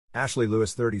Ashley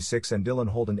Lewes, 36, and Dylan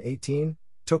Holden, 18,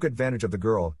 took advantage of the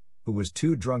girl, who was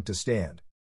too drunk to stand.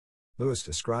 Lewes,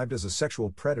 described as a sexual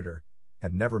predator,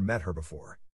 had never met her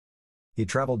before. He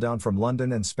traveled down from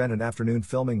London and spent an afternoon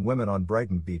filming women on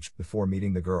Brighton beach before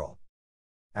meeting the girl.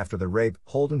 After the rape,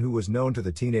 Holden, who was known to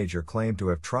the teenager, claimed to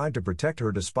have tried to protect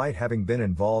her despite having been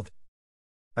involved.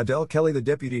 Adele Kelly, the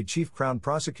Deputy Chief Crown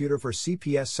Prosecutor for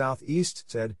CPS South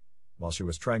East, said, while she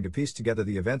was trying to piece together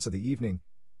the events of the evening,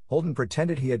 Holden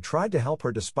pretended he had tried to help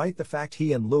her despite the fact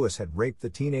he and Lewes had raped the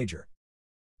teenager.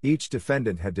 Each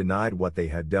defendant had denied what they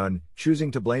had done,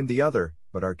 choosing to blame the other,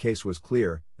 but our case was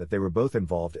clear that they were both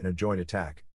involved in a joint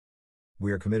attack.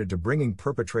 We are committed to bringing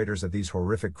perpetrators of these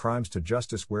horrific crimes to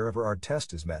justice wherever our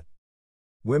test is met.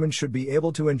 Women should be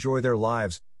able to enjoy their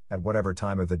lives, at whatever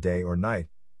time of the day or night,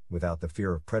 without the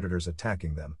fear of predators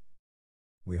attacking them.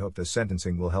 We hope the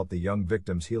sentencing will help the young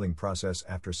victim's healing process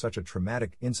after such a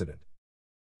traumatic incident.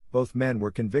 Both men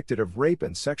were convicted of rape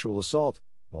and sexual assault,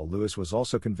 while Lewes was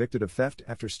also convicted of theft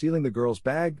after stealing the girl's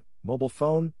bag, mobile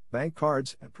phone, bank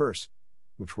cards, and purse,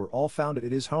 which were all found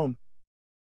at his home.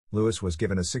 Lewes was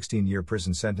given a 16-year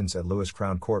prison sentence at Lewes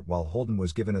Crown Court, while Holden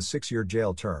was given a 6-year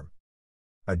jail term.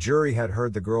 A jury had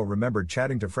heard the girl remembered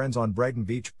chatting to friends on Brighton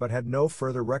Beach but had no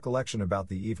further recollection about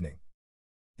the evening.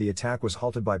 The attack was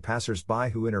halted by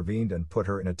passers-by who intervened and put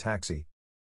her in a taxi.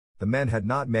 The men had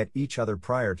not met each other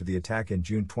prior to the attack in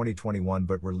June 2021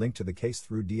 but were linked to the case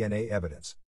through DNA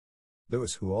evidence.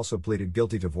 Lewes, who also pleaded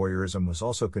guilty to voyeurism, was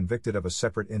also convicted of a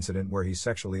separate incident where he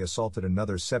sexually assaulted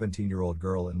another 17-year-old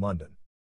girl in London.